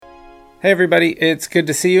Hey everybody, it's good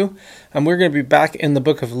to see you. We're going to be back in the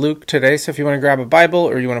book of Luke today, so if you want to grab a Bible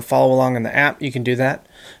or you want to follow along in the app, you can do that.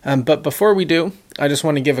 But before we do, I just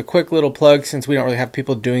want to give a quick little plug since we don't really have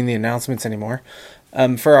people doing the announcements anymore.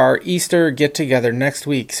 For our Easter get-together next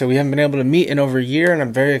week. So we haven't been able to meet in over a year, and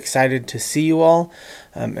I'm very excited to see you all.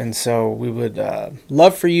 And so we would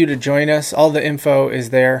love for you to join us. All the info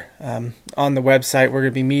is there on the website. We're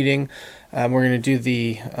going to be meeting. We're going to do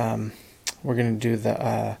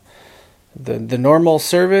the normal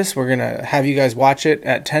service. We're going to have you guys watch it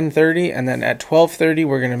at 10:30, and then at 12:30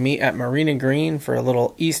 we're going to meet at Marina Green for a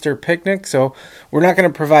little Easter picnic. So we're not going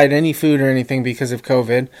to provide any food or anything because of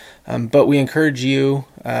COVID, but we encourage you,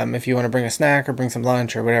 if you want to bring a snack or bring some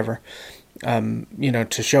lunch or whatever,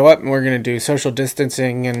 to show up, and we're going to do social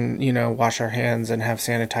distancing and, wash our hands and have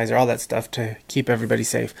sanitizer, all that stuff to keep everybody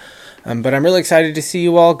safe. But I'm really excited to see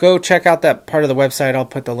you all. Go check out that part of the website. I'll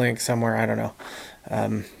put the link somewhere. I don't know.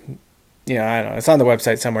 I don't know. It's on the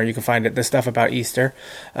website somewhere. You can find it. The stuff about Easter,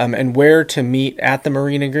 and where to meet at the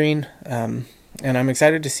Marina Green. And I'm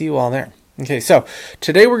excited to see you all there. Okay, so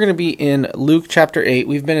today we're going to be in Luke chapter 8.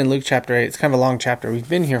 We've been in Luke chapter 8. It's kind of a long chapter. We've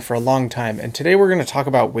been here for a long time. And today we're going to talk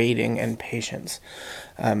about waiting and patience.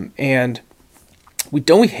 And we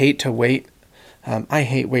hate to wait. I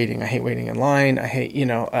hate waiting. I hate waiting in line. I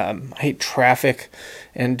hate traffic.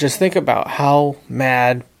 And just think about how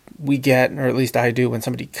mad we get, or at least I do, when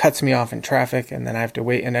somebody cuts me off in traffic and then I have to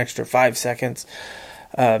wait an extra 5 seconds.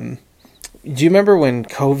 Do you remember when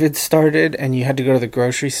COVID started and you had to go to the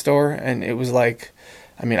grocery store and it was I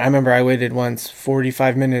remember I waited once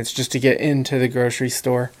 45 minutes just to get into the grocery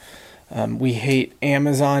store. We hate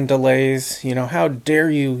Amazon delays. How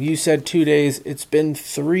dare you? You said 2 days. It's been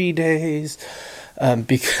 3 days.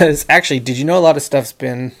 Because actually, did you know a lot of stuff's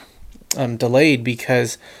been delayed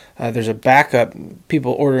because there's a backup.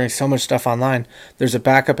 People ordering so much stuff online. There's a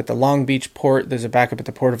backup at the Long Beach port. There's a backup at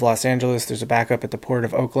the port of Los Angeles. There's a backup at the port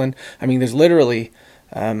of Oakland. There's literally,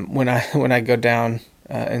 when I go down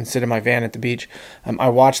and sit in my van at the beach, I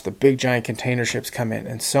watch the big giant container ships come in,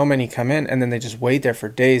 and so many come in, and then they just wait there for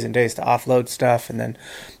days and days to offload stuff. And then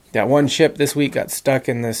that one ship this week got stuck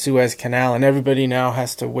in the Suez Canal, and everybody now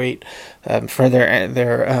has to wait for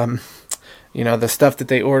their the stuff that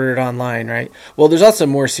they ordered online, right? Well, there's also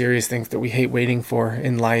more serious things that we hate waiting for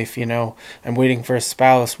in life. I'm waiting for a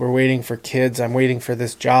spouse. We're waiting for kids. I'm waiting for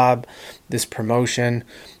this job, this promotion.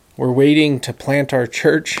 We're waiting to plant our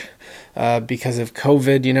church because of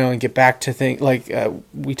COVID, and get back to things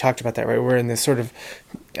we talked about that, right? We're in this sort of,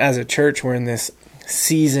 as a church, we're in this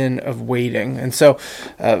season of waiting. And so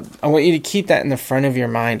I want you to keep that in the front of your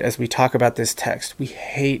mind as we talk about this text. We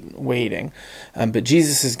hate waiting, but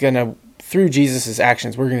Jesus is going to, through Jesus's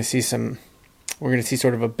actions, we're going to see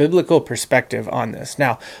sort of a biblical perspective on this.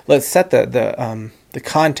 Now, let's set the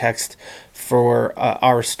context for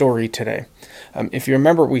our story today. If you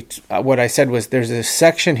remember, what I said was there's a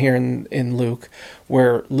section here in Luke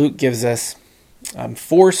where Luke gives us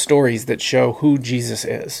 4 stories that show who Jesus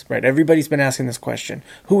is. Right? Everybody's been asking this question: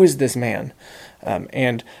 who is this man?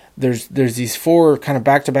 And there's these 4 kind of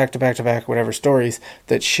back to back whatever stories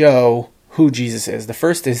that show who Jesus is. The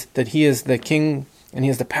first is that he is the king and he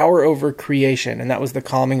has the power over creation, and that was the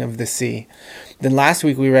calming of the sea. Then last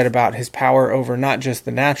week we read about his power over not just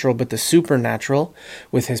the natural but the supernatural,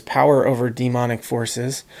 with his power over demonic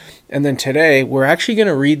forces. And then today we're actually going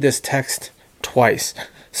to read this text twice.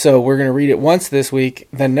 So we're going to read it once this week,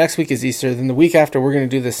 then next week is Easter, then the week after we're going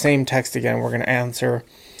to do the same text again. We're going to answer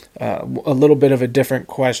a little bit of a different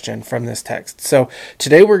question from this text. So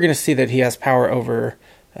today we're going to see that he has power over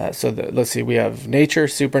let's see, we have nature,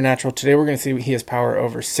 supernatural. Today we're going to see he has power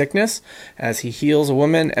over sickness as he heals a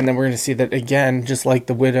woman. And then we're going to see that, again, just like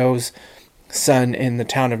the widow's son in the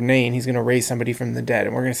town of Nain, he's going to raise somebody from the dead.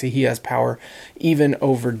 And we're going to see he has power even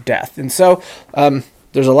over death. And so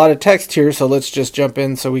there's a lot of text here, so let's just jump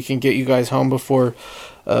in so we can get you guys home before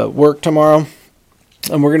work tomorrow.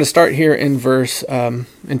 And we're going to start here in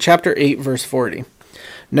chapter 8, verse 40.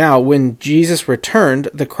 Now, when Jesus returned,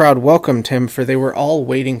 the crowd welcomed him, for they were all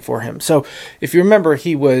waiting for him. So, if you remember,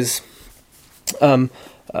 he was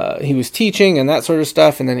teaching and that sort of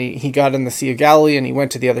stuff, and then he got in the Sea of Galilee and he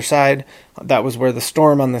went to the other side. That was where the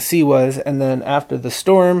storm on the sea was. And then after the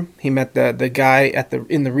storm, he met the guy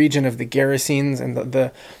in the region of the Gerasenes, and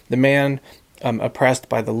the man oppressed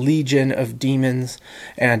by the legion of demons.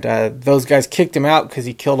 And those guys kicked him out because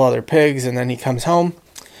he killed all their pigs. And then he comes home,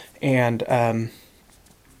 and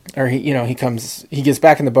or he gets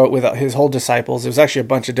back in the boat with his whole disciples. There's actually a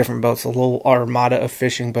bunch of different boats, a little armada of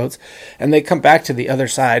fishing boats, and they come back to the other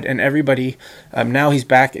side, and everybody, now he's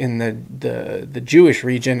back in the Jewish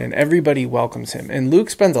region, and everybody welcomes him. And Luke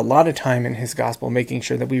spends a lot of time in his gospel making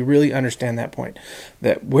sure that we really understand that point,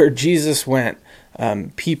 that where Jesus went,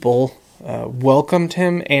 people welcomed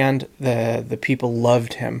him, and the people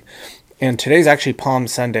loved him. And today's actually Palm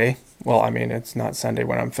Sunday. Well, I mean, it's not Sunday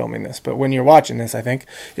when I'm filming this, but when you're watching this, I think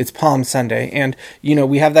it's Palm Sunday. And,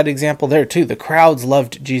 we have that example there too. The crowds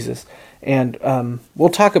loved Jesus. And we'll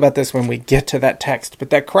talk about this when we get to that text. But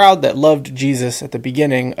that crowd that loved Jesus at the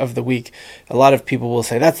beginning of the week, a lot of people will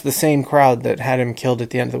say that's the same crowd that had him killed at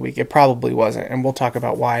the end of the week. It probably wasn't. And we'll talk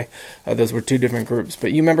about why those were two different groups.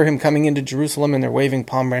 But you remember him coming into Jerusalem and they're waving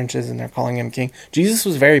palm branches and they're calling him king. Jesus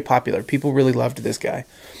was very popular. People really loved this guy.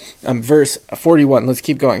 Verse 41, let's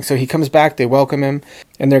keep going. So he comes back, they welcome him.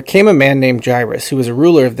 And there came a man named Jairus, who was a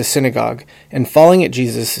ruler of the synagogue, and falling at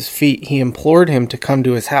Jesus' feet, he implored him to come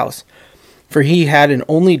to his house. For he had an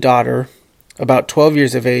only daughter, about 12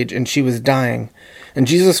 years of age, and she was dying. And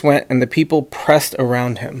Jesus went, and the people pressed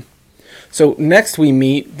around him. So the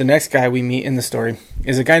next guy we meet in the story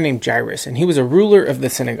is a guy named Jairus, and he was a ruler of the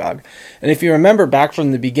synagogue. And if you remember back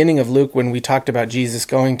from the beginning of Luke when we talked about Jesus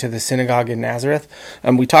going to the synagogue in Nazareth,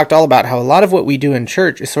 we talked all about how a lot of what we do in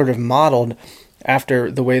church is sort of modeled after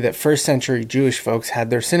the way that first century Jewish folks had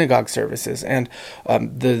their synagogue services. And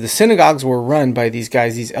the synagogues were run by these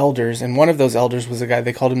guys, these elders, and one of those elders was a guy,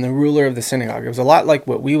 they called him the ruler of the synagogue. It was a lot like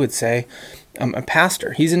what we would say a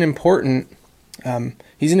pastor. He's an important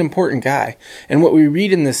guy. And what we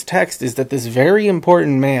read in this text is that this very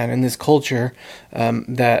important man in this culture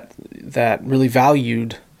that really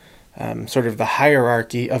valued sort of the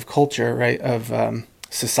hierarchy of culture, right, of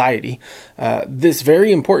society, this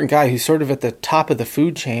very important guy who's sort of at the top of the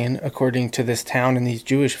food chain, according to this town and these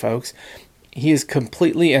Jewish folks, he is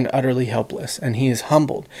completely and utterly helpless, and he is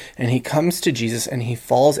humbled, and he comes to Jesus and he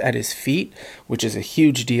falls at his feet, which is a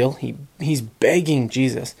huge deal. He's begging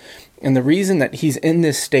Jesus. And the reason that he's in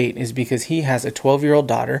this state is because he has a 12-year-old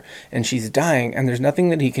daughter and she's dying, and there's nothing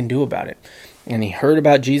that he can do about it. And he heard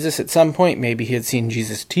about Jesus at some point. Maybe he had seen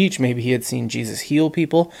Jesus teach. Maybe he had seen Jesus heal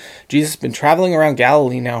people. Jesus has been traveling around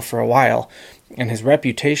Galilee now for a while, and his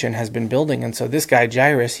reputation has been building. And so this guy,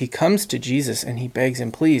 Jairus, he comes to Jesus and he begs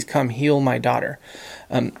him, please come heal my daughter.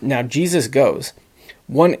 Now Jesus goes.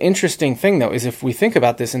 One interesting thing, though, is if we think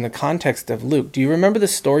about this in the context of Luke, do you remember the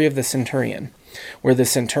story of the centurion? Where the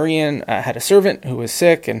centurion had a servant who was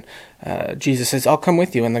sick, and Jesus says, I'll come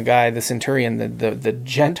with you. And the guy, the centurion, the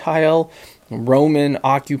Gentile Roman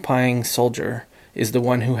occupying soldier, is the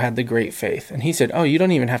one who had the great faith. And he said, oh, you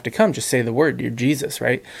don't even have to come. Just say the word. You're Jesus,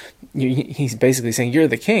 right? He's basically saying, you're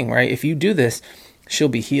the king, right? If you do this, she'll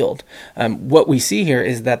be healed. What we see here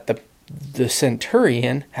is that the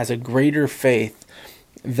centurion has a greater faith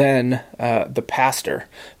than the pastor.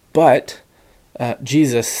 But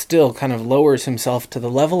Jesus still kind of lowers himself to the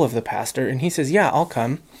level of the pastor, and he says, yeah, I'll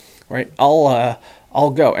come, right? I'll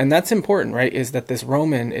go. And that's important, right? Is that this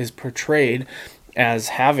Roman is portrayed as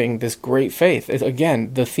having this great faith.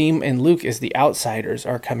 Again, the theme in Luke is the outsiders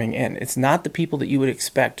are coming in. It's not the people that you would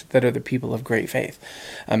expect that are the people of great faith.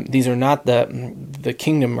 These are not the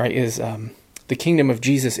kingdom, right? The kingdom of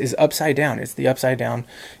Jesus is upside down. It's the upside down,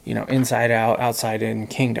 inside out, outside in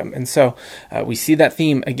kingdom. And so we see that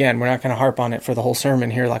theme again. We're not going to harp on it for the whole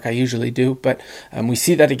sermon here like I usually do, but we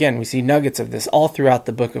see that again. We see nuggets of this all throughout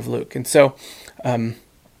the book of Luke. And so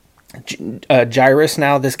Jairus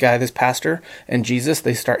now, this guy, this pastor, and Jesus,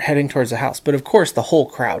 they start heading towards the house. But of course, the whole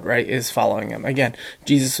crowd, right, is following him. Again,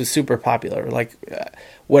 Jesus was super popular. Like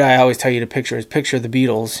what I always tell you to picture the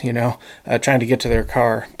Beatles, trying to get to their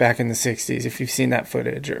car back in the 60s. If you've seen that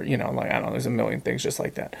footage, or, I don't know, there's a million things just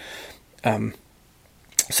like that.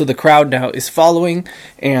 So the crowd now is following,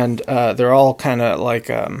 and they're all kind of like,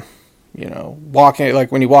 walking,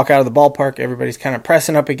 like when you walk out of the ballpark, everybody's kind of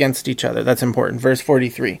pressing up against each other. That's important. Verse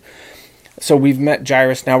 43. So we've met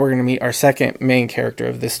Jairus. Now we're going to meet our second main character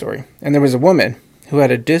of this story. And there was a woman who had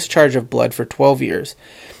a discharge of blood for 12 years.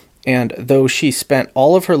 And though she spent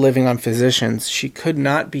all of her living on physicians, she could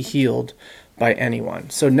not be healed by anyone.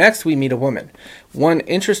 So next we meet a woman. One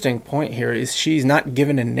interesting point here is she's not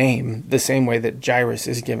given a name the same way that Jairus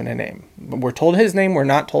is given a name. We're told his name. We're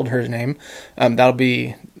not told her name.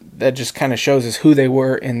 That just kind of shows us who they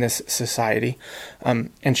were in this society.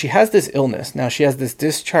 And she has this illness. Now she has this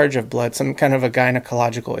discharge of blood, some kind of a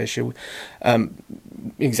gynecological issue.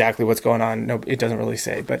 Exactly what's going on, no, it doesn't really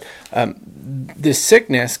say. But this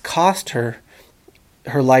sickness cost her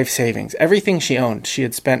life savings. Everything she owned, she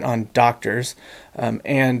had spent on doctors.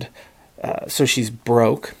 So she's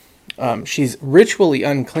broke. She's ritually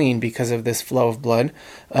unclean because of this flow of blood.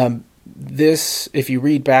 This, if you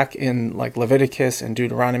read back in like Leviticus and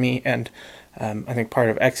Deuteronomy and I think part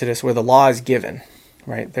of Exodus, where the law is given,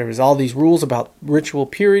 right? There was all these rules about ritual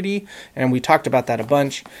purity, and we talked about that a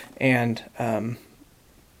bunch. And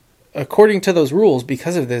according to those rules,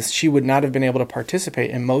 because of this, she would not have been able to participate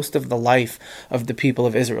in most of the life of the people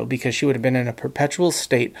of Israel, because she would have been in a perpetual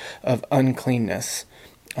state of uncleanness,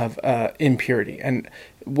 of impurity. And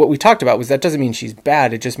what we talked about was that doesn't mean she's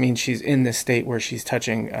bad. It just means she's in this state where she's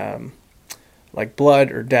touching like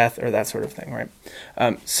blood or death or that sort of thing, right?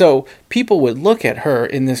 So people would look at her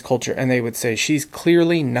in this culture and they would say, she's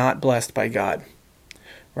clearly not blessed by God,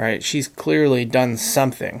 right? She's clearly done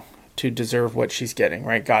something to deserve what she's getting,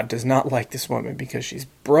 right? God does not like this woman because she's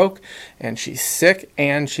broke and she's sick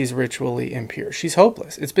and she's ritually impure. She's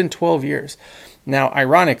hopeless. It's been 12 years. Now,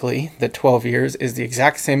 ironically, the 12 years is the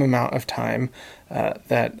exact same amount of time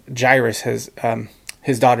that Jairus has,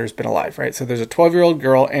 his daughter's been alive, right? So there's a 12-year-old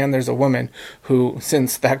girl and there's a woman who,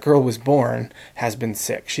 since that girl was born, has been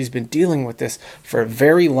sick. She's been dealing with this for a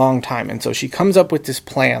very long time. And so she comes up with this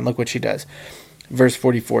plan. Look what she does. Verse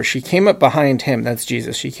 44, she came up behind him, that's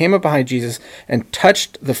Jesus. She came up behind Jesus and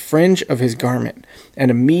touched the fringe of his garment. And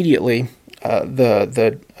immediately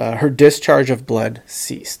her discharge of blood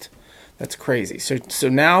ceased. That's crazy. So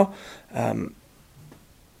now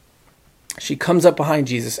she comes up behind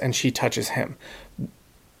Jesus and she touches him.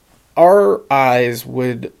 Our eyes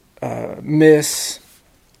miss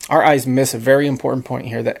a very important point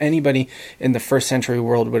here that anybody in the first century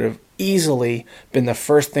world would have easily been the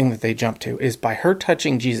first thing that they jump to, is by her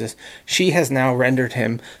touching Jesus, she has now rendered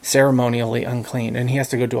him ceremonially unclean. And he has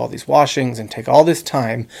to go do all these washings and take all this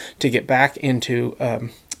time to get back into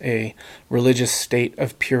a religious state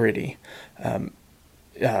of purity.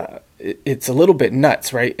 It's a little bit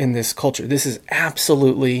nuts, right? In this culture, this is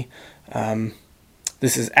absolutely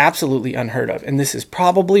unheard of, and this is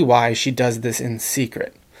probably why she does this in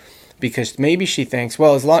secret, because maybe she thinks,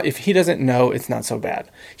 well, if he doesn't know, it's not so bad.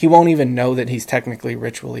 He won't even know that he's technically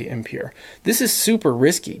ritually impure. This is super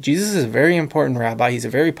risky. Jesus is a very important rabbi. He's a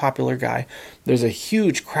very popular guy. There's a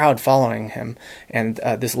huge crowd following him, and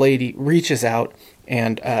this lady reaches out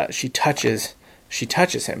and she touches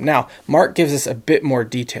him. Now, Mark gives us a bit more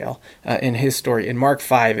detail in his story. In Mark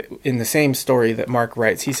 5, in the same story that Mark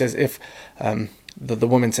writes, he says, the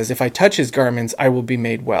woman says, if I touch his garments, I will be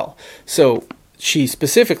made well. So she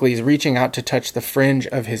specifically is reaching out to touch the fringe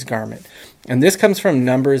of his garment. And this comes from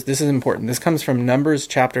Numbers. This is important. This comes from Numbers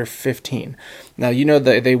chapter 15. Now, you know,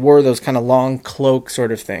 they wore those kind of long cloak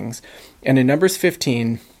sort of things. And in Numbers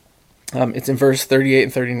 15, it's in verse 38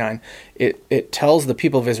 and 39. It tells the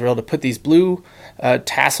people of Israel to put these blue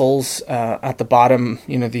tassels at the bottom,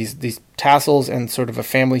 you know, these tassels and sort of a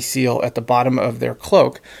family seal at the bottom of their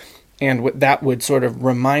cloak. And that would sort of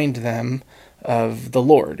remind them of the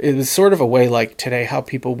Lord. It was sort of a way like today how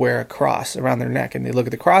people wear a cross around their neck and they look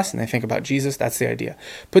at the cross and they think about Jesus. That's the idea.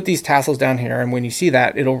 Put these tassels down here, and when you see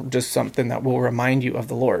that, it'll just something that will remind you of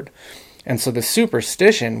the Lord. And so the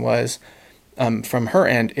superstition was, from her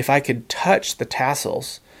end, if I could touch the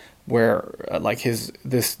tassels where like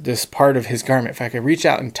this part of his garment, if I could reach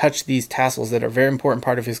out and touch these tassels that are a very important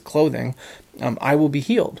part of his clothing, I will be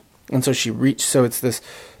healed. And so she reached, so it's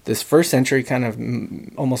this first century kind of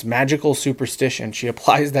almost magical superstition. She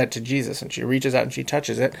applies that to Jesus, and she reaches out and she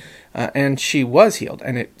touches it, and she was healed.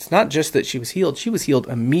 And it's not just that she was healed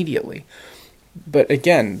immediately. But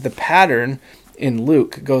again, the pattern in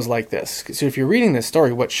Luke goes like this. So if you're reading this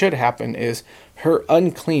story, what should happen is her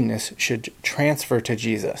uncleanness should transfer to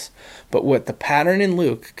Jesus. But what the pattern in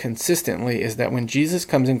Luke consistently is that when Jesus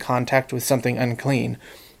comes in contact with something unclean,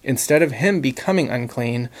 instead of him becoming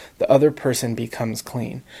unclean, the other person becomes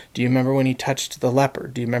clean. Do you remember when he touched the leper?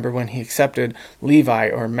 Do you remember when he accepted Levi,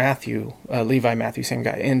 Matthew, same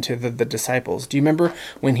guy, into the disciples? Do you remember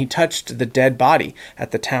when he touched the dead body at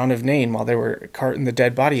the town of Nain while they were carting the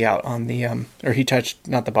dead body out on the, or he touched,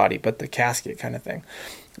 not the body, but the casket kind of thing?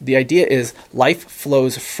 The idea is life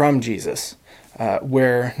flows from Jesus,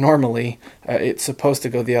 where normally it's supposed to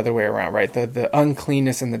go the other way around, right? The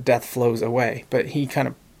uncleanness and the death flows away, but he kind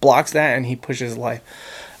of blocks that and he pushes life.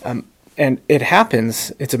 And it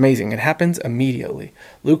happens, it's amazing, it happens immediately.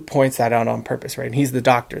 Luke points that out on purpose, right? He's the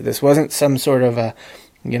doctor. This wasn't some sort of a,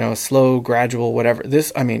 slow, gradual, whatever.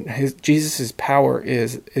 Jesus' power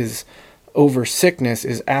is over sickness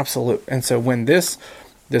is absolute. And so when this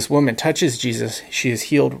woman touches Jesus, she is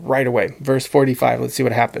healed right away. Verse 45, let's see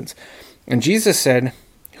what happens. And Jesus said,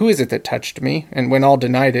 "Who is it that touched me?" And when all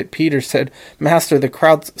denied it, Peter said, "Master, the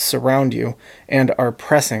crowds surround you and are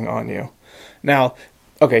pressing on you." Now,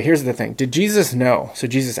 okay, here's the thing. Did Jesus know? So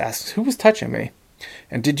Jesus asks, who was touching me?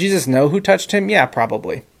 And did Jesus know who touched him? Yeah,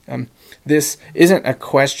 probably. This isn't a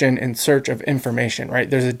question in search of information, right?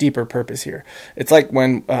 There's a deeper purpose here. It's like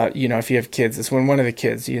when, if you have kids, it's when one of the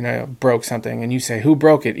kids, broke something and you say, who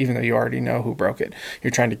broke it? Even though you already know who broke it.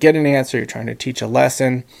 You're trying to get an answer. You're trying to teach a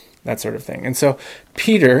lesson, that sort of thing. And so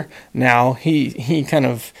Peter, now, he kind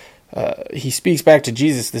of, he speaks back to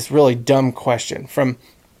Jesus this really dumb question. From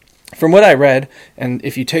what I read, and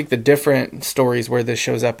if you take the different stories where this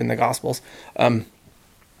shows up in the Gospels,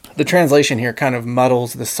 the translation here kind of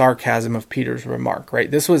muddles the sarcasm of Peter's remark,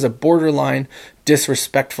 right? This was a borderline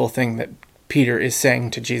disrespectful thing that Peter is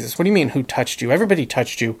saying to Jesus. What do you mean, who touched you? Everybody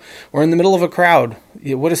touched you. We're in the middle of a crowd.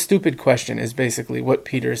 What a stupid question is basically what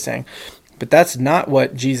Peter is saying. But that's not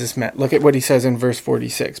what Jesus meant. Look at what he says in verse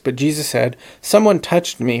 46. But Jesus said, someone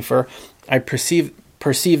touched me, for I perceive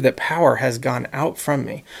that power has gone out from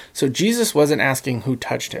me. So Jesus wasn't asking who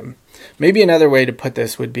touched him. Maybe another way to put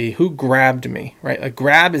this would be who grabbed me, right? A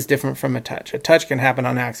grab is different from a touch. A touch can happen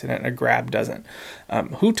on accident. A grab doesn't.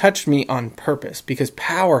 Who touched me on purpose? Because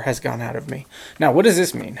power has gone out of me. Now, what does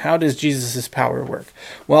this mean? How does Jesus' power work?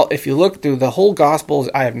 Well, if you look through the whole Gospels,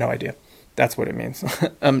 I have no idea. That's what it means.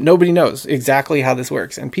 Nobody knows exactly how this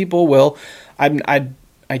works. And people will, I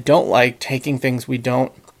don't like taking things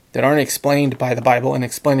that aren't explained by the Bible and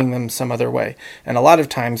explaining them some other way. And a lot of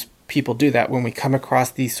times people do that when we come across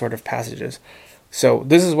these sort of passages. So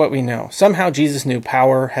this is what we know. Somehow Jesus knew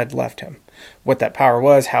power had left him. What that power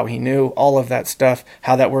was, how he knew, all of that stuff,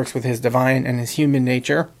 how that works with his divine and his human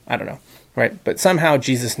nature, I don't know. Right? But somehow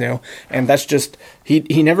Jesus knew, and that's just,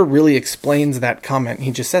 he never really explains that comment.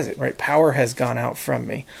 He just says it, right? Power has gone out from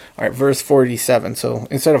me. All right, verse 47. So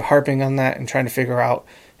instead of harping on that and trying to figure out,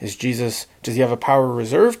 does he have a power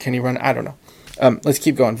reserve? Can he run? I don't know. Let's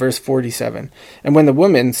keep going. Verse 47. And when the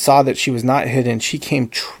woman saw that she was not hidden, she came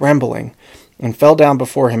trembling and fell down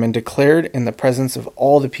before him and declared in the presence of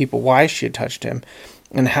all the people why she had touched him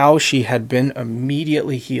and how she had been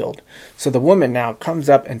immediately healed. So the woman now comes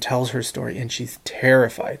up and tells her story, and she's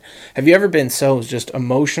terrified. Have you ever been so just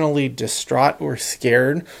emotionally distraught or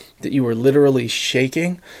scared that you were literally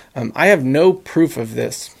shaking? I have no proof of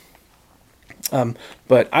this.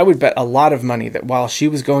 But I would bet a lot of money that while she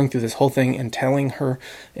was going through this whole thing and telling her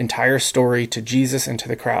entire story to Jesus and to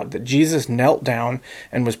the crowd, that Jesus knelt down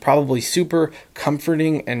and was probably super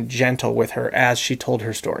comforting and gentle with her as she told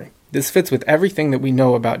her story. This fits with everything that we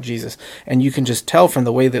know about Jesus, and you can just tell from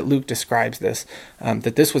the way that Luke describes this,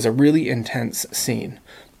 that this was a really intense scene.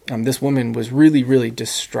 This woman was really, really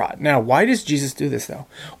distraught. Now, why does Jesus do this, though?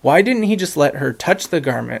 Why didn't he just let her touch the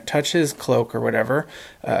garment, touch his cloak or whatever,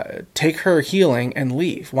 take her healing and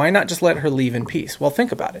leave? Why not just let her leave in peace? Well,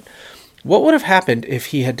 think about it. What would have happened if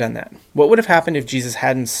he had done that? What would have happened if Jesus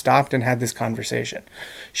hadn't stopped and had this conversation?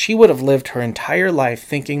 She would have lived her entire life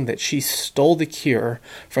thinking that she stole the cure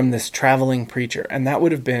from this traveling preacher, and that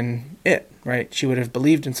would have been it, right? She would have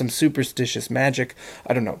believed in some superstitious magic.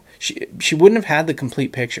 I don't know. She wouldn't have had the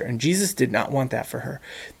complete picture, and Jesus did not want that for her.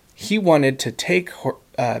 He wanted to take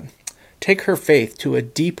her faith to a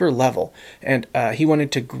deeper level, and he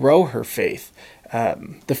wanted to grow her faith.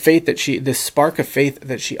 The faith this spark of faith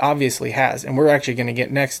that she obviously has. And we're actually going to get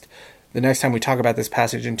the next time we talk about this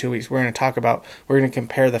passage in 2 weeks, we're going to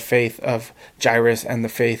compare the faith of Jairus and the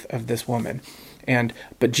faith of this woman.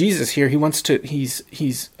 But Jesus here,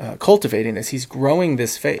 he's cultivating this. He's growing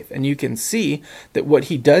this faith. And you can see that what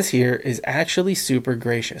he does here is actually super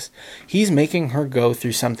gracious. He's making her go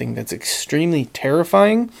through something that's extremely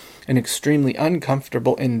terrifying and extremely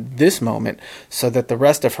uncomfortable in this moment so that the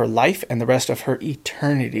rest of her life and the rest of her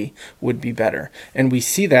eternity would be better. And we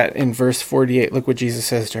see that in verse 48. Look what Jesus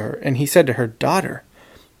says to her. And he said to her, "Daughter,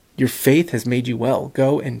 your faith has made you well.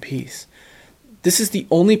 Go in peace." This is the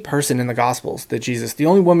only person in the Gospels the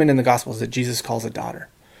only woman in the Gospels that Jesus calls a daughter.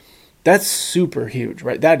 That's super huge,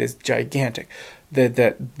 right? That is gigantic.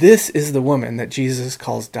 That this is the woman that Jesus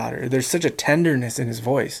calls daughter. There's such a tenderness in his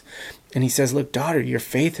voice. And he says, look, daughter, your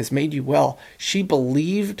faith has made you well. She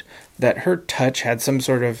believed that her touch had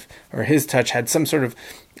his touch had some sort of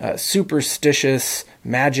superstitious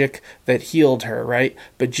magic that healed her, right?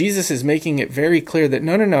 But Jesus is making it very clear that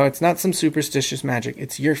no, it's not some superstitious magic.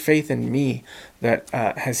 It's your faith in me that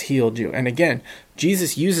has healed you. And again,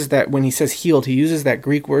 Jesus uses that, when he says healed, he uses that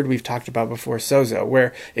Greek word we've talked about before, sozo,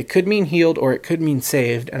 where it could mean healed or it could mean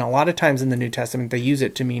saved. And a lot of times in the New Testament, they use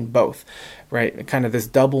it to mean both, right? Kind of this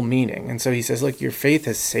double meaning. And so he says, look, your faith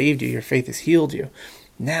has saved you. Your faith has healed you.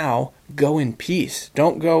 Now go in peace.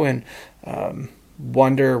 Don't go in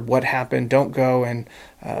wonder what happened. Don't go and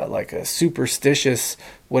like a superstitious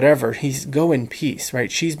whatever. He's go in peace,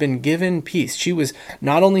 right? She's been given peace. She was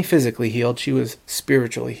not only physically healed, she was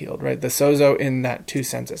spiritually healed, right? The sozo in that two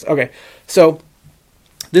senses. Okay, so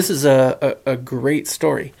this is a great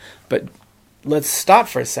story, but let's stop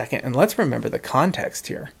for a second and let's remember the context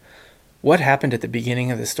here. What happened at the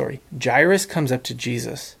beginning of the story? Jairus comes up to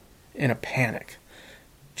Jesus in a panic.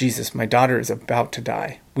 Jesus, my daughter is about to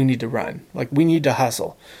die. We need to run. Like, we need to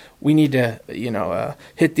hustle. We need to,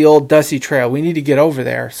 hit the old dusty trail. We need to get over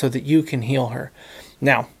there so that you can heal her.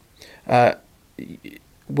 Now, I'll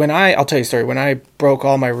tell you a story. When I broke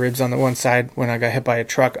all my ribs on the one side, when I got hit by a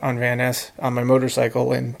truck on Van Ness on my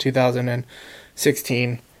motorcycle in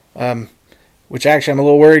 2016, which actually I'm a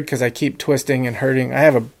little worried because I keep twisting and hurting. I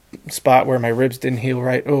have a spot where my ribs didn't heal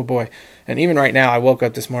right. Oh boy. And even right now, I woke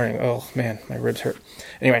up this morning. Oh man, my ribs hurt.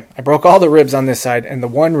 Anyway, I broke all the ribs on this side, and the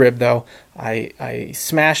one rib though, I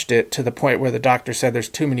smashed it to the point where the doctor said there's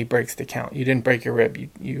too many breaks to count. You didn't break your rib.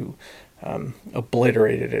 You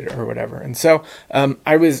obliterated it or whatever. And so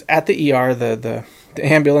I was at the ER. The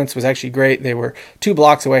ambulance was actually great. They were 2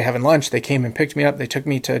 blocks away having lunch. They came and picked me up. They took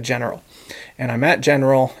me to General, and I'm at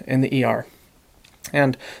General in the ER.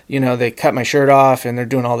 And, they cut my shirt off and they're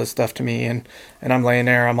doing all this stuff to me, and I'm laying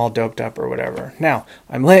there, I'm all doped up or whatever. Now,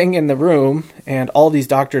 I'm laying in the room and all these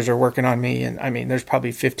doctors are working on me, and there's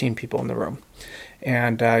probably 15 people in the room.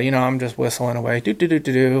 And, I'm just whistling away,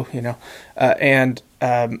 and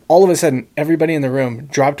all of a sudden, everybody in the room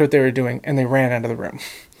dropped what they were doing and they ran out of the room.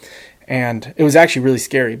 And it was actually really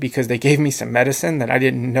scary because they gave me some medicine that I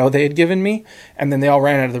didn't know they had given me, and then they all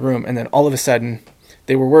ran out of the room, and then all of a sudden,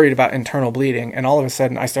 they were worried about internal bleeding, and all of a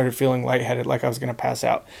sudden I started feeling lightheaded, like I was going to pass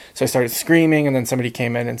out. So I started screaming, and then somebody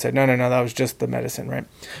came in and said, no, that was just the medicine, right?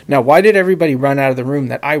 Now, why did everybody run out of the room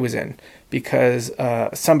that I was in? Because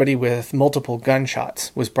somebody with multiple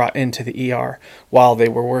gunshots was brought into the ER while they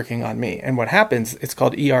were working on me. And what happens, it's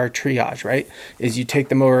called ER triage, right, is you take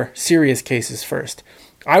the more serious cases first.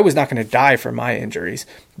 I was not going to die from my injuries.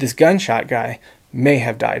 This gunshot guy may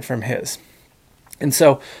have died from his. And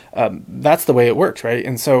so that's the way it works, right?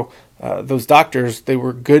 And so those doctors, they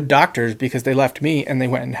were good doctors because they left me and they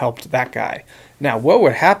went and helped that guy. Now, what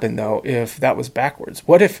would happen, though, if that was backwards?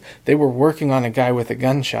 What if they were working on a guy with a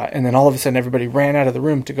gunshot and then all of a sudden everybody ran out of the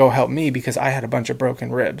room to go help me because I had a bunch of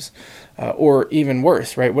broken ribs? Or even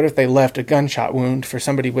worse, right? What if they left a gunshot wound for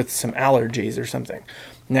somebody with some allergies or something?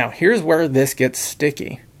 Now, here's where this gets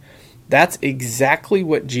sticky. That's exactly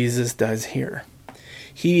what Jesus does here.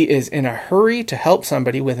 He is in a hurry to help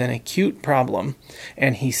somebody with an acute problem,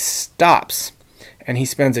 and he stops, and he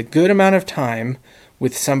spends a good amount of time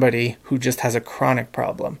with somebody who just has a chronic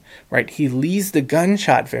problem, right? He leaves the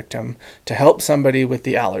gunshot victim to help somebody with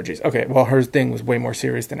the allergies. Okay, well, her thing was way more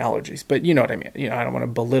serious than allergies, but you know what I mean. I don't want to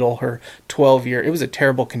belittle her 12-year. It was a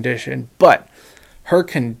terrible condition, but her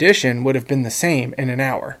condition would have been the same in an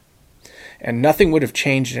hour, and nothing would have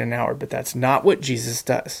changed in an hour, but that's not what Jesus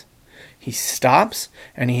does. He stops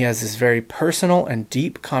and he has this very personal and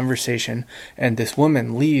deep conversation, and this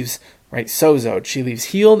woman leaves, right, sozoed. She leaves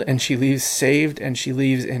healed and she leaves saved and she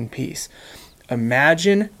leaves in peace.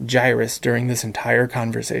 Imagine Jairus during this entire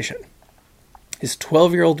conversation. His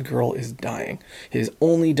 12-year-old girl is dying, his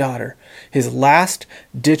only daughter. His last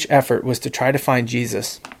ditch effort was to try to find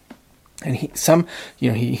Jesus. And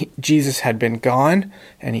Jesus had been gone,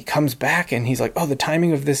 and he comes back and he's like, oh, the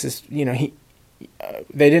timing of this is,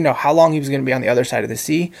 they didn't know how long he was going to be on the other side of the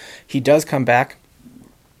sea. He does come back,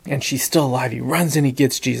 and she's still alive. He runs and he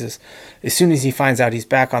gets Jesus. As soon as he finds out he's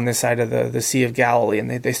back on this side of the Sea of Galilee, and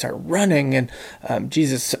they start running, and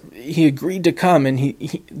Jesus, he agreed to come, and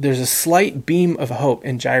there's a slight beam of hope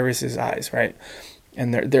in Jairus' eyes, right?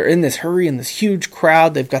 And they're in this hurry in this huge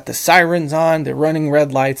crowd. They've got the sirens on. They're running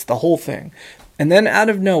red lights, the whole thing. And then out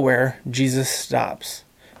of nowhere, Jesus stops,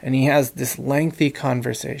 and he has this lengthy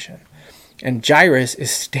conversation. And Jairus is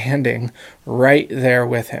standing right there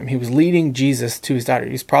with him. He was leading Jesus to his daughter.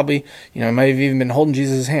 He's probably, he might have even been holding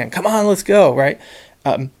Jesus' hand. Come on, let's go, right?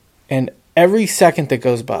 And every second that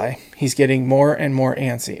goes by, he's getting more and more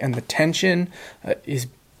antsy. And the tension is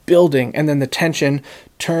building. And then the tension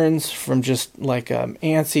turns from just like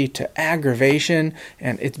antsy to aggravation.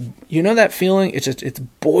 And it's, that feeling? It's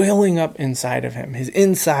boiling up inside of him. His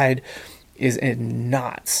inside is in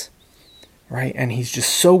knots. Right? And he's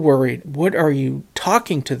just so worried. What are you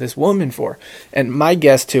talking to this woman for? And my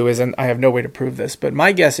guess too is, and I have no way to prove this, but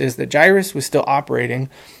my guess is that Jairus was still operating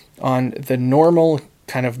on the normal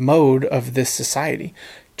kind of mode of this society.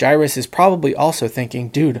 Jairus is probably also thinking,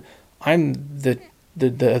 dude, I'm the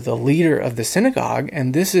leader of the synagogue,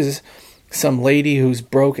 and this is some lady who's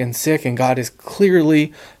broke and sick, and God has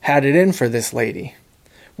clearly had it in for this lady.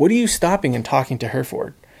 What are you stopping and talking to her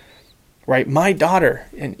for? Right? My daughter.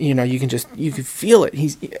 And you can feel it.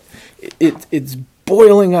 It's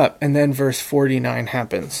boiling up. And then verse 49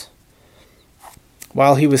 happens.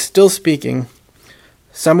 While he was still speaking,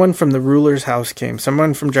 someone from the ruler's house came.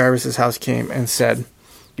 Someone from Jairus' house came and said,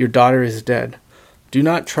 "Your daughter is dead. Do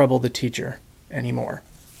not trouble the teacher anymore."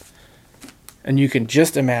 And you can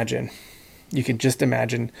just imagine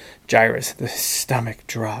Jairus, the stomach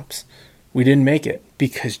drops. We didn't make it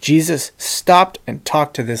because Jesus stopped and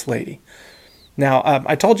talked to this lady. Now,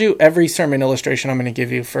 I told you every sermon illustration I'm going to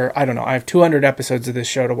give you for, I have 200 episodes of this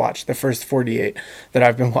show to watch, the first 48 that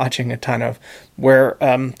I've been watching a ton of, where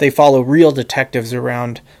they follow real detectives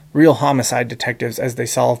around, real homicide detectives as they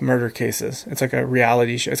solve murder cases. It's like a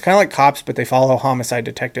reality show. It's kind of like Cops, but they follow homicide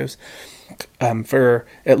detectives for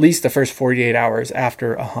at least the first 48 hours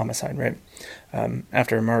after a homicide, right?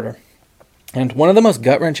 After a murder. And one of the most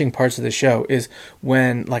gut-wrenching parts of the show is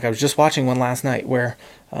when, like I was just watching one last night, where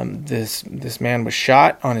this man was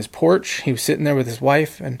shot on his porch. He was sitting there with his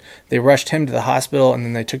wife, and they rushed him to the hospital, and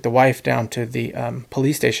then they took the wife down to the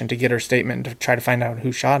police station to get her statement to try to find out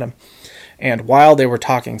who shot him. And while they were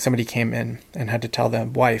talking, somebody came in and had to tell the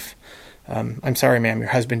wife, "I'm sorry, ma'am, your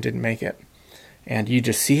husband didn't make it." And you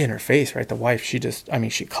just see in her face, right? The wife, she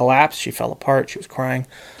collapsed, she fell apart, she was crying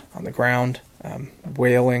on the ground,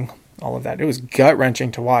 wailing, all of that. It was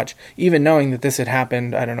gut-wrenching to watch, even knowing that this had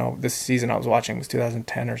happened. I don't know, this season I was watching was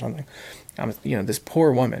 2010 or something. This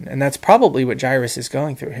poor woman. And that's probably what Jairus is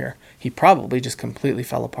going through here. He probably just completely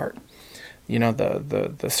fell apart.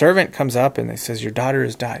 The servant comes up and they says, "Your daughter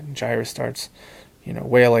has died." And Jairus starts,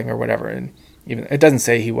 wailing or whatever. And even it doesn't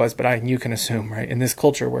say he was, but you can assume, right? In this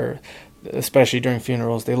culture where, especially during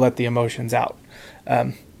funerals, they let the emotions out.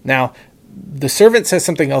 Now, the servant says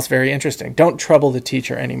something else very interesting. Don't trouble the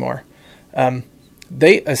teacher anymore.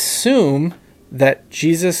 They assume that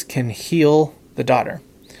Jesus can heal the daughter,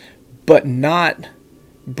 but not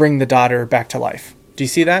bring the daughter back to life. Do you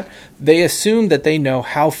see that? They assume that they know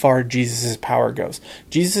how far Jesus' power goes.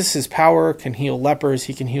 Jesus' power can heal lepers.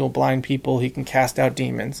 He can heal blind people. He can cast out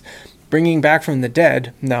demons. Bringing back from the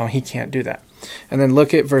dead, no, he can't do that. And then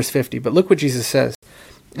look at verse 50. But look what Jesus says.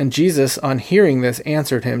 "And Jesus, on hearing this,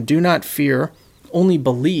 answered him, 'Do not fear, only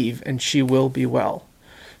believe, and she will be well.'"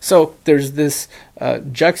 So there's this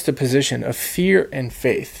juxtaposition of fear and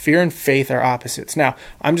faith. Fear and faith are opposites. Now,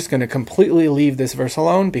 I'm just going to completely leave this verse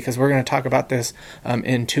alone because we're going to talk about this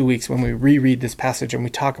in 2 weeks when we reread this passage and we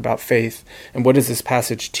talk about faith and what does this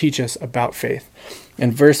passage teach us about faith.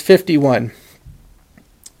 In verse 51,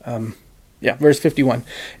 verse 51.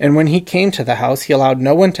 "And when he came to the house, he allowed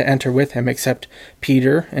no one to enter with him except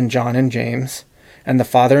Peter and John and James and the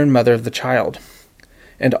father and mother of the child.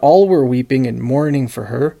 And all were weeping and mourning for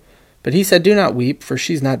her. But he said, 'Do not weep, for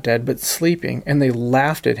she's not dead, but sleeping.' And they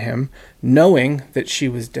laughed at him, knowing that she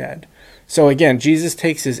was dead." So again, Jesus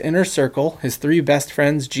takes his inner circle, his three best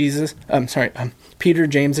friends, Peter,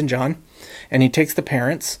 James, and John, and he takes the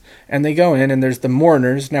parents, and they go in, and there's the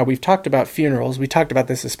mourners. Now, we've talked about funerals. We talked about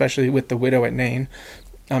this especially with the widow at Nain.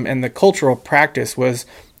 And the cultural practice was,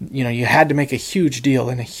 you had to make a huge deal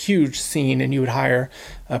and a huge scene, and you would hire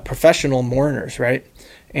professional mourners, right?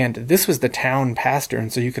 And this was the town pastor,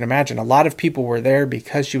 and so you can imagine a lot of people were there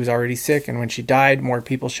because she was already sick, and when she died, more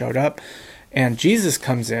people showed up. And Jesus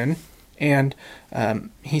comes in, and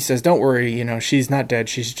he says, "Don't worry, she's not dead,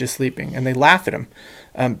 she's just sleeping." And they laugh at him.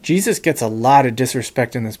 Jesus gets a lot of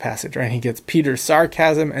disrespect in this passage, right? He gets Peter's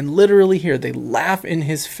sarcasm, and literally here they laugh in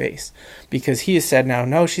his face because he has said, "Now,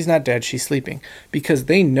 no, she's not dead, she's sleeping," because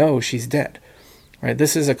they know she's dead. Right?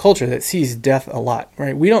 This is a culture that sees death a lot,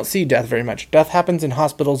 right? We don't see death very much. Death happens in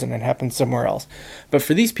hospitals and it happens somewhere else. But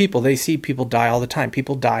for these people, they see people die all the time.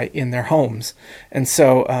 People die in their homes. And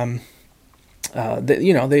so,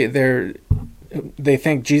 they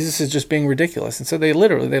think Jesus is just being ridiculous. And so they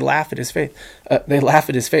laugh at his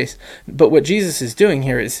face. But what Jesus is doing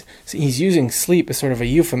here is he's using sleep as sort of a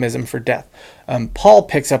euphemism for death. Paul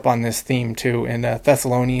picks up on this theme too in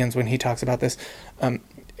Thessalonians when he talks about this.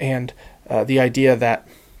 The idea that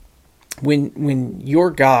when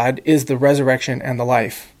your God is the resurrection and the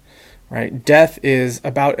life, right? Death is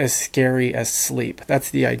about as scary as sleep. That's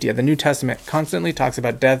the idea. The New Testament constantly talks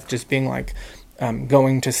about death just being like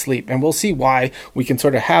going to sleep. And we'll see why we can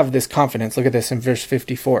sort of have this confidence. Look at this in verse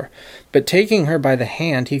 54. "But taking her by the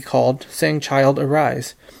hand, he called, saying, 'Child,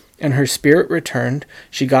 arise.' And her spirit returned.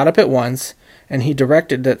 She got up at once, and he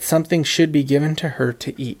directed that something should be given to her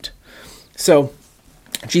to eat." So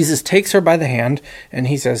Jesus takes her by the hand and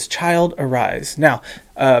he says, "Child, arise." Now,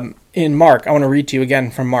 in Mark, I want to read to you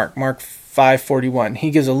again from Mark 5:41. He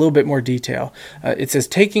gives a little bit more detail. It says,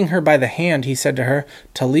 taking her by the hand, he said to her,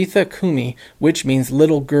 Talitha Kumi, which means,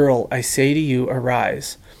 little girl, I say to you,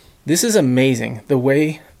 arise. This is amazing, the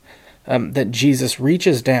way that Jesus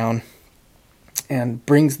reaches down and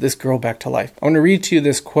brings this girl back to life. I want to read to you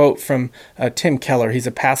this quote from Tim Keller. He's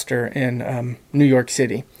a pastor in New York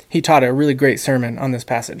City. He taught a really great sermon on this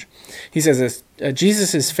passage. He says this,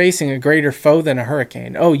 Jesus is facing a greater foe than a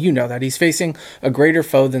hurricane. Oh, you know that. He's facing a greater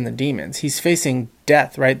foe than the demons. He's facing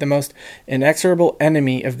death, right? The most inexorable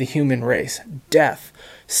enemy of the human race, death.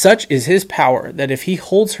 Such is his power that if he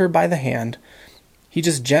holds her by the hand, he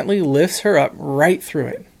just gently lifts her up right through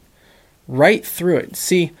it. Right through it.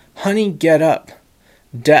 See, honey, get up.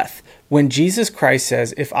 Death. When Jesus Christ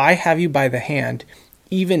says, if I have you by the hand,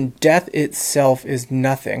 even death itself is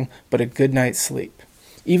nothing but a good night's sleep.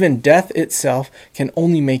 Even death itself can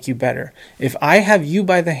only make you better. If I have you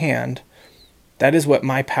by the hand, that is what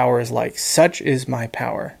my power is like. Such is my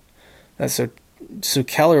power. So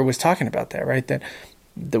Keller was talking about that, right? That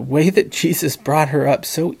the way that Jesus brought her up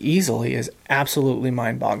so easily is absolutely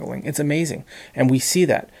mind-boggling. It's amazing. And we see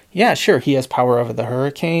that. Yeah, sure, he has power over the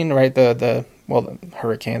hurricane, right? The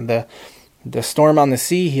hurricane, the storm on the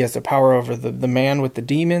sea. He has the power over the man with the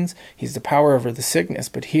demons. He's the power over the sickness.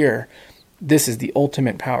 But here, this is the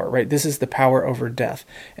ultimate power, right? This is the power over death.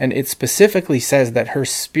 And it specifically says that her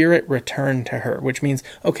spirit returned to her, which means,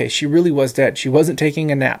 okay, she really was dead. She wasn't taking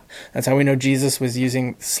a nap. That's how we know Jesus was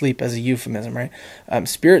using sleep as a euphemism, right?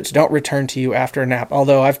 Spirits don't return to you after a nap,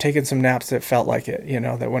 although I've taken some naps that felt like it,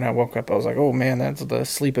 that when I woke up, I was like, oh man, that's the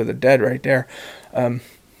sleep of the dead right there.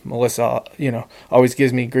 Melissa, always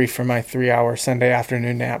gives me grief for my 3-hour Sunday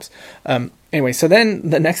afternoon naps. Anyway, so then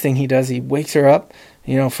the next thing he does, he wakes her up,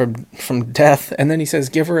 from death, and then he says,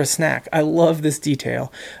 give her a snack. I love this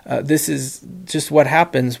detail. This is just what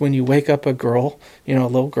happens when you wake up a girl, a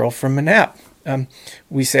little girl from a nap.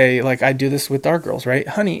 We say, like I do this with our girls, right?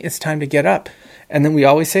 Honey, it's time to get up. And then we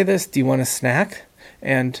always say this, do you want a snack?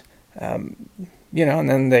 And, and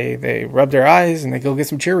then they rub their eyes and they go get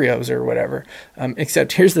some Cheerios or whatever.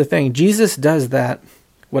 Except here's the thing. Jesus does that,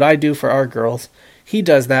 what I do for our girls. He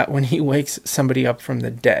does that when he wakes somebody up from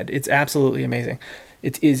the dead. It's absolutely amazing.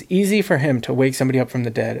 It is easy for him to wake somebody up from the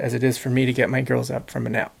dead as it is for me to get my girls up from a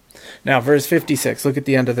nap. Now, verse 56, look at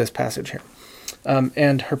the end of this passage here.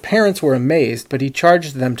 And her parents were amazed, but he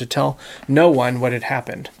charged them to tell no one what had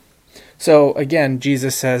happened. So again,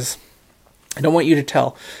 Jesus says, I don't want you to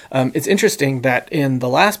tell. It's interesting that in the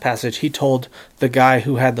last passage, he told the guy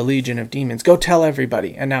who had the legion of demons, go tell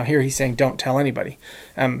everybody. And now here he's saying, don't tell anybody.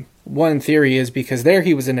 One theory is because there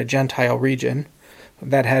he was in a Gentile region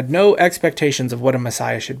that had no expectations of what a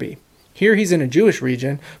Messiah should be. Here he's in a Jewish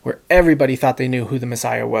region where everybody thought they knew who the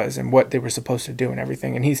Messiah was and what they were supposed to do and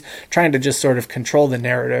everything. And he's trying to just sort of control the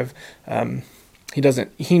narrative.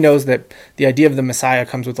 He knows that the idea of the Messiah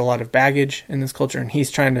comes with a lot of baggage in this culture, and he's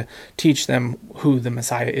trying to teach them who the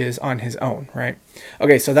Messiah is on his own, right?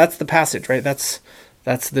 Okay, so that's the passage, right? That's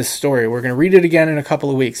this story. We're going to read it again in a couple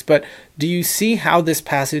of weeks. But do you see how this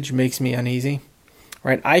passage makes me uneasy?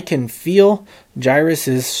 Right? I can feel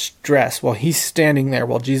Jairus' stress while he's standing there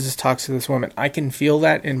while Jesus talks to this woman. I can feel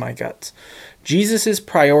that in my guts. Jesus'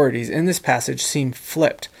 priorities in this passage seem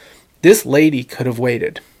flipped. This lady could have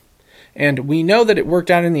waited. And we know that it worked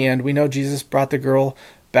out in the end. We know Jesus brought the girl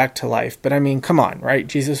back to life. But I mean, come on, right?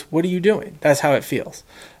 Jesus, what are you doing? That's how it feels.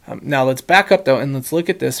 Now let's back up though, and let's look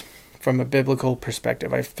at this from a biblical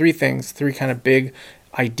perspective. I have three kind of big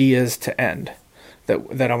ideas to end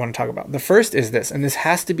that I want to talk about. The first is this, and this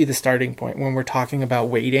has to be the starting point when we're talking about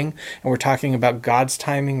waiting and we're talking about God's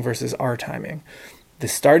timing versus our timing. The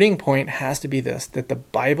starting point has to be this, that the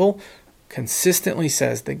Bible consistently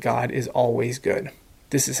says that God is always good.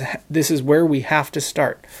 This is where we have to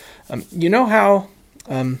start. You know how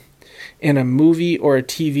in a movie or a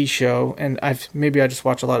TV show, and I just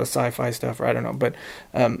watch a lot of sci-fi stuff, or I don't know, but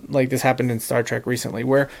like this happened in Star Trek recently,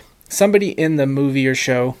 where somebody in the movie or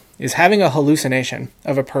show is having a hallucination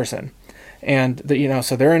of a person, and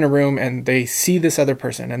so they're in a room and they see this other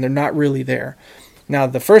person, and they're not really there. Now,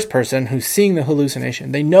 the first person who's seeing the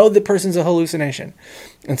hallucination, they know the person's a hallucination.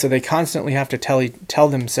 And so they constantly have to tell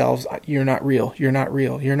themselves, you're not real, you're not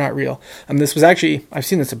real, you're not real. This was actually, I've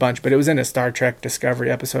seen this a bunch, but it was in a Star Trek Discovery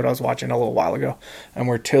episode I was watching a little while ago, and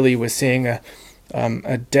where Tilly was seeing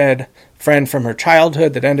a dead friend from her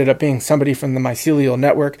childhood that ended up being somebody from the mycelial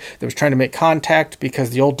network that was trying to make contact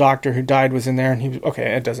because the old doctor who died was in there, and he was,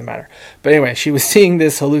 okay, it doesn't matter. But anyway, she was seeing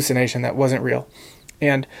this hallucination that wasn't real.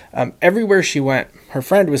 And everywhere she went, her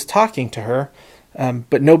friend was talking to her,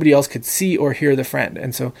 but nobody else could see or hear the friend.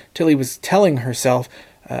 And so Tilly was telling herself,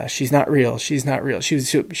 she's not real. She's not real. She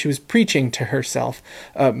was preaching to herself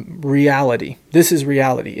reality. This is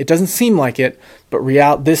reality. It doesn't seem like it, but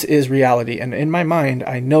this is reality. And in my mind,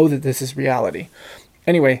 I know that this is reality.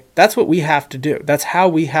 Anyway, that's what we have to do. That's how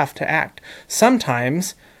we have to act.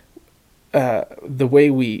 Sometimes the way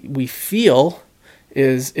we feel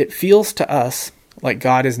is it feels to us like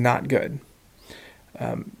God is not good.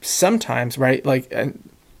 Sometimes, right? Like,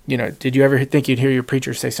 did you ever think you'd hear your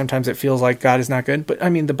preacher say, sometimes it feels like God is not good? But I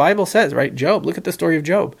mean, the Bible says, right? Job, look at the story of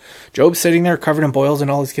Job. Job's sitting there covered in boils and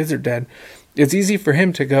all his kids are dead. It's easy for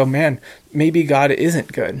him to go, man, maybe God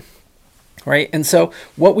isn't good. Right? And so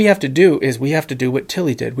what we have to do is we have to do what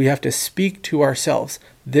Tilly did. We have to speak to ourselves.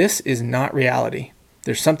 This is not reality.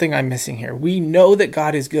 There's something I'm missing here. We know that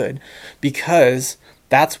God is good because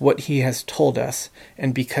that's what he has told us,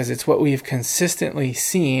 and because it's what we have consistently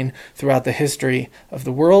seen throughout the history of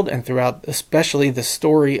the world and throughout especially the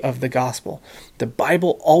story of the gospel. The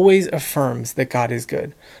Bible always affirms that God is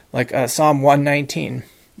good. Like Psalm 119,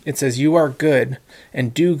 it says, "You are good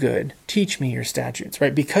and do good. Teach me your statutes,"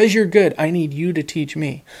 right? Because you're good, I need you to teach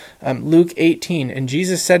me. Luke 18, and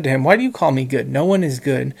Jesus said to him, "Why do you call me good? No one is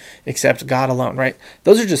good except God alone," right?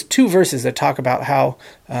 Those are just two verses that talk about how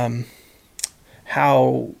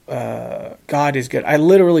God is good. I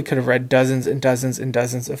literally could have read dozens and dozens and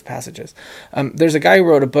dozens of passages. There's a guy who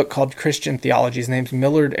wrote a book called Christian Theology. His name's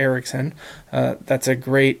Millard Erickson. That's a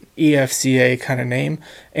great EFCA kind of name.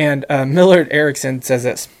 And Millard Erickson says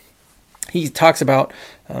this. He talks about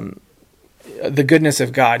the goodness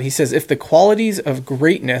of God. He says, if the qualities of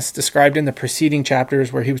greatness described in the preceding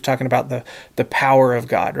chapters where he was talking about the power of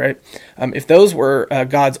God, right? If those were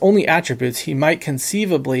God's only attributes, he might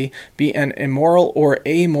conceivably be an immoral or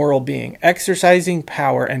amoral being, exercising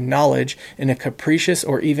power and knowledge in a capricious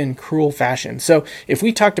or even cruel fashion. So if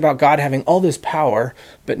we talked about God having all this power,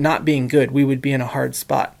 but not being good, we would be in a hard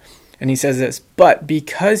spot. And he says this, but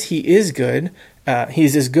because he is good,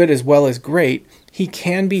 he's as good as well as great, he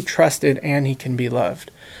can be trusted and he can be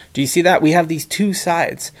loved. Do you see that? We have these two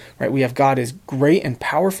sides, right? We have God is great and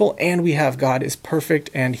powerful, and we have God is perfect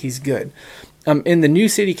and he's good. In the New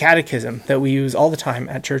City Catechism that we use all the time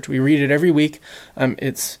at church, we read it every week.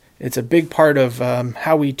 It's a big part of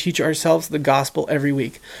how we teach ourselves the gospel every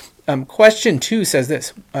week. Question 2 says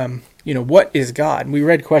this, what is God? We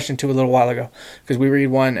read question 2 a little while ago because we read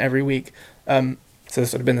one every week. So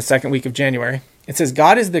this would have been the second week of January. It says,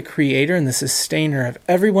 God is the creator and the sustainer of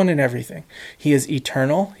everyone and everything. He is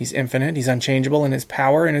eternal, he's infinite, he's unchangeable in his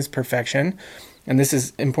power and his perfection. And this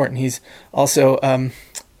is important. He's also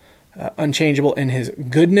unchangeable in his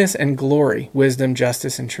goodness and glory, wisdom,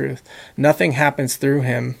 justice, and truth. Nothing happens through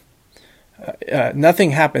him.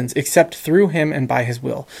 Nothing happens except through him and by his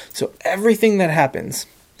will. So everything that happens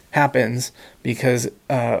because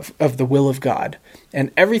of the will of God. And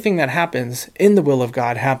everything that happens in the will of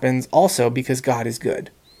God happens also because God is good.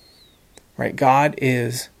 Right? God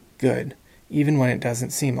is good, even when it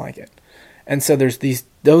doesn't seem like it. And so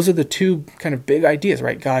those are the two kind of big ideas,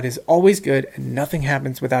 right? God is always good and nothing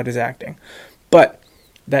happens without his acting. But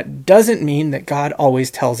that doesn't mean that God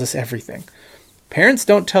always tells us everything. Parents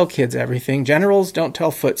don't tell kids everything. Generals don't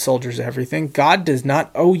tell foot soldiers everything. God does not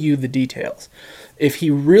owe you the details. If he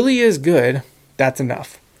really is good, that's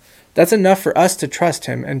enough. That's enough for us to trust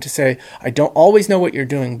him and to say, I don't always know what you're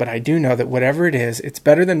doing, but I do know that whatever it is, it's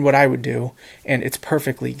better than what I would do, and it's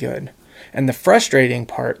perfectly good. And this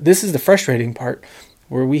is the frustrating part,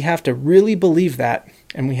 where we have to really believe that,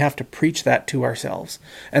 and we have to preach that to ourselves.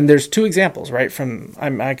 And there's two examples, right?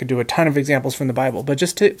 I could do a ton of examples from the Bible, but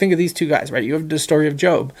just to think of these two guys, right? You have the story of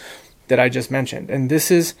Job that I just mentioned. And this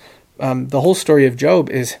is, the whole story of Job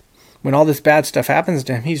is, when all this bad stuff happens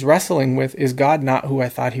to him, he's wrestling with, is God not who I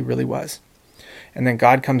thought he really was? And then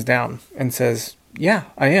God comes down and says, yeah,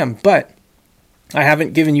 I am, but I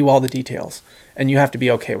haven't given you all the details, and you have to be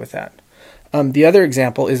okay with that. The other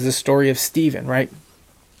example is the story of Stephen, right?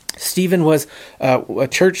 Stephen was a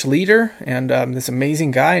church leader and this amazing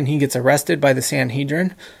guy, and he gets arrested by the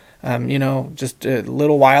Sanhedrin, just a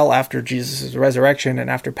little while after Jesus' resurrection and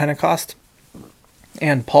after Pentecost.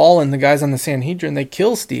 And Paul and the guys on the Sanhedrin, they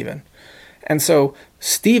kill Stephen. And so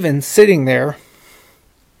Stephen sitting there,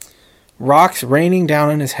 rocks raining down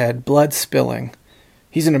on his head, blood spilling.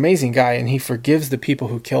 He's an amazing guy, and he forgives the people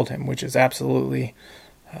who killed him, which is absolutely,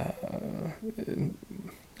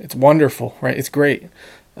 it's wonderful, right? It's great.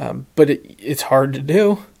 But it's hard to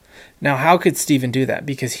do. Now, how could Stephen do that?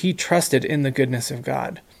 Because he trusted in the goodness of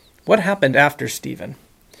God. What happened after Stephen?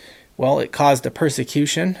 Well, it caused a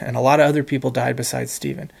persecution, and a lot of other people died besides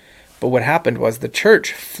Stephen. But what happened was the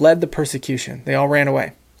church fled the persecution. They all ran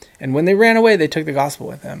away. And when they ran away, they took the gospel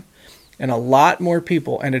with them. And a lot more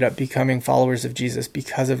people ended up becoming followers of Jesus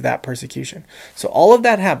because of that persecution. So all of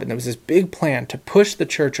that happened. There was this big plan to push the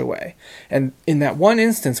church away. And in that one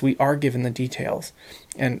instance, we are given the details.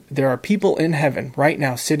 And there are people in heaven right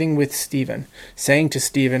now sitting with Stephen, saying to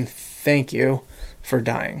Stephen, thank you for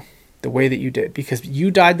dying the way that you did. Because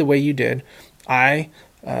you died the way you did, I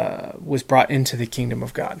was brought into the kingdom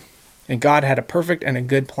of God. And God had a perfect and a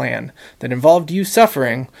good plan that involved you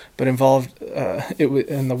suffering, but involved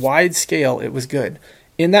in the wide scale, it was good.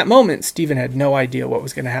 In that moment, Stephen had no idea what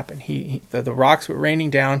was going to happen. The rocks were raining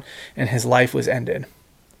down, and his life was ended.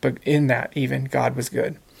 But in that, even, God was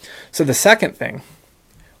good. So the second thing,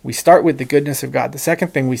 we start with the goodness of God. The second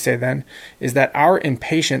thing we say then is that our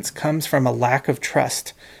impatience comes from a lack of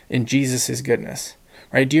trust in Jesus' goodness.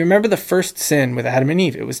 Right? Do you remember the first sin with Adam and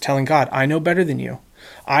Eve? It was telling God, I know better than you.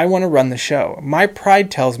 I want to run the show. My pride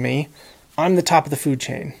tells me I'm the top of the food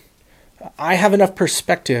chain. I have enough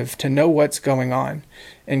perspective to know what's going on.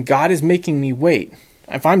 And God is making me wait.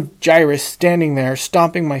 If I'm Jairus standing there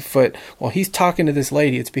stomping my foot while he's talking to this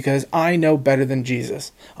lady, it's because I know better than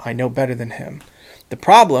Jesus. I know better than him. The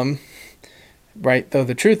problem, right, though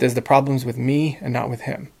the truth is the problem's with me and not with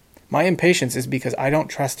him. My impatience is because I don't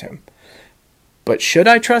trust him. But should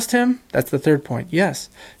I trust him? That's the third point. Yes.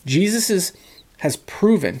 Jesus has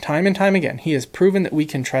proven time and time again, he has proven that we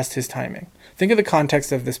can trust his timing. Think of the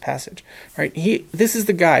context of this passage, right? This is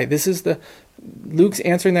the guy. Luke's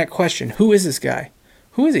answering that question. Who is this guy?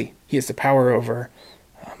 Who is he? He has the power over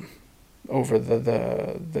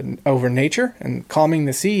over nature and calming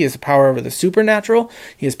the sea. He has power over the supernatural.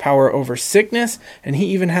 He has power over sickness, and he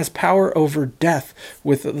even has power over death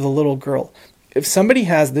with the little girl. If somebody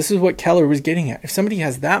has, this is what Keller was getting at, if somebody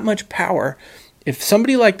has that much power, if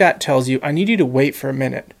somebody like that tells you, I need you to wait for a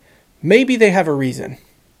minute, maybe they have a reason,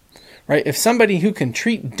 right? If somebody who can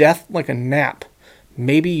treat death like a nap,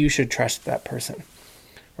 maybe you should trust that person,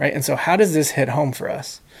 right? And so how does this hit home for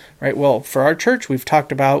us, right? Well, for our church, we've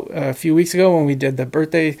talked about a few weeks ago when we did the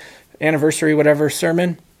birthday, anniversary, whatever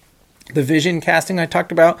sermon, the vision casting, I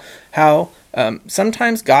talked about how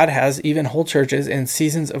sometimes God has even whole churches in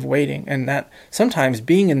seasons of waiting, and that sometimes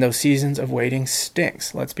being in those seasons of waiting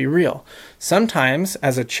stinks. Let's be real. Sometimes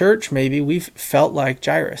as a church, maybe we've felt like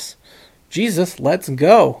Jairus. Jesus, let's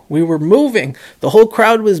go. We were moving. The whole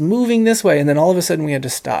crowd was moving this way, and then all of a sudden we had to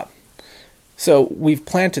stop. So we've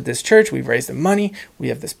planted this church, we've raised the money, we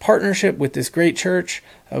have this partnership with this great church,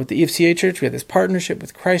 with the EFCA church, we have this partnership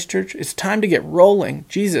with Christ Church. It's time to get rolling.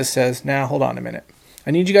 Jesus says, now hold on a minute.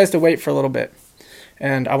 I need you guys to wait for a little bit,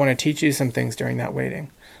 and I want to teach you some things during that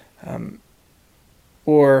waiting.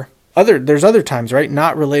 There's other times, right,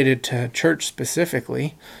 not related to church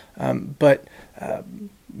specifically, but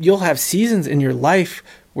you'll have seasons in your life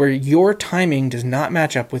where your timing does not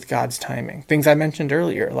match up with God's timing. Things I mentioned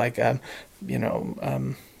earlier, like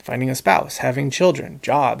finding a spouse, having children,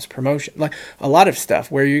 jobs, promotion, like a lot of stuff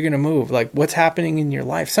where you're going to move, like what's happening in your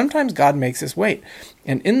life. Sometimes God makes us wait.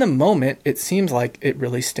 And in the moment, it seems like it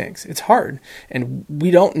really stinks. It's hard. And we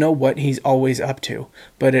don't know what he's always up to.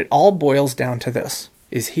 But it all boils down to this.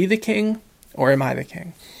 Is he the king or am I the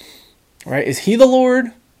king? Right? Is he the Lord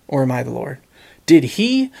or am I the Lord? Did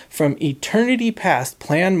he from eternity past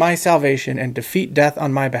plan my salvation and defeat death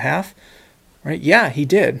on my behalf? Right? Yeah, he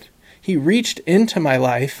did. He reached into my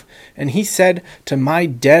life and he said to my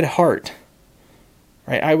dead heart,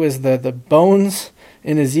 right? I was the bones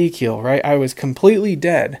in Ezekiel, right? I was completely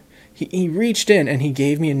dead. He reached in and he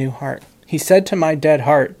gave me a new heart. He said to my dead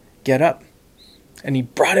heart, get up. And he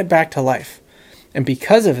brought it back to life. And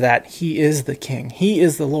because of that, he is the king. He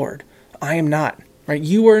is the Lord. I am not, right?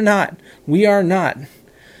 You are not. We are not.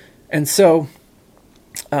 And so,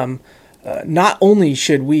 not only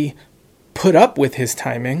should we put up with his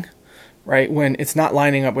timing, right, when it's not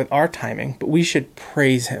lining up with our timing, but we should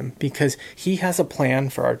praise him because he has a plan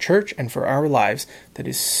for our church and for our lives that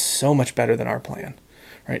is so much better than our plan,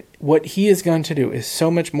 right? What he is going to do is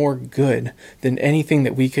so much more good than anything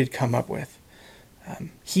that we could come up with.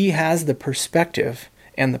 He has the perspective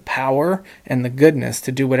and the power and the goodness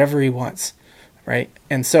to do whatever he wants, right?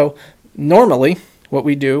 And so normally what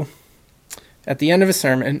we do at the end of a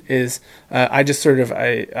sermon is I just sort of,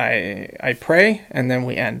 I pray and then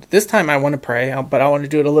we end. This time I want to pray, but I want to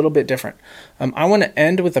do it a little bit different. I want to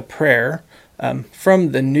end with a prayer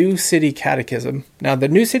from the New City Catechism. Now, the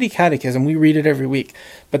New City Catechism, we read it every week,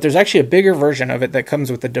 but there's actually a bigger version of it that comes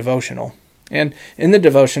with the devotional. And in the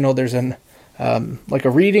devotional, there's like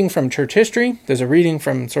a reading from church history, there's a reading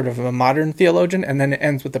from sort of a modern theologian, and then it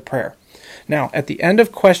ends with a prayer. Now, at the end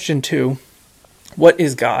of question 2, what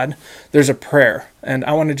is God? There's a prayer, and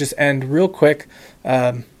I want to just end real quick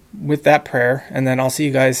with that prayer, and then I'll see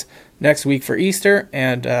you guys next week for Easter,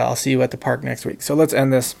 and I'll see you at the park next week. So let's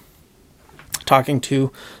end this talking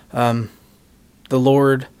to the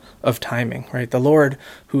Lord of timing, right? The Lord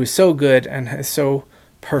who is so good and is so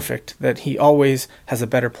perfect that he always has a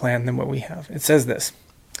better plan than what we have. It says this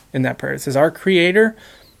in that prayer. It says, our creator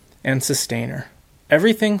and sustainer,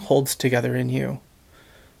 everything holds together in you.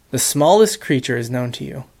 The smallest creature is known to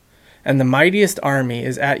you, and the mightiest army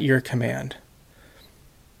is at your command.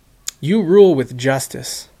 You rule with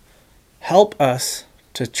justice. Help us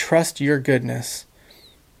to trust your goodness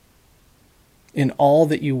in all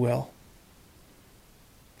that you will.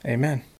 Amen.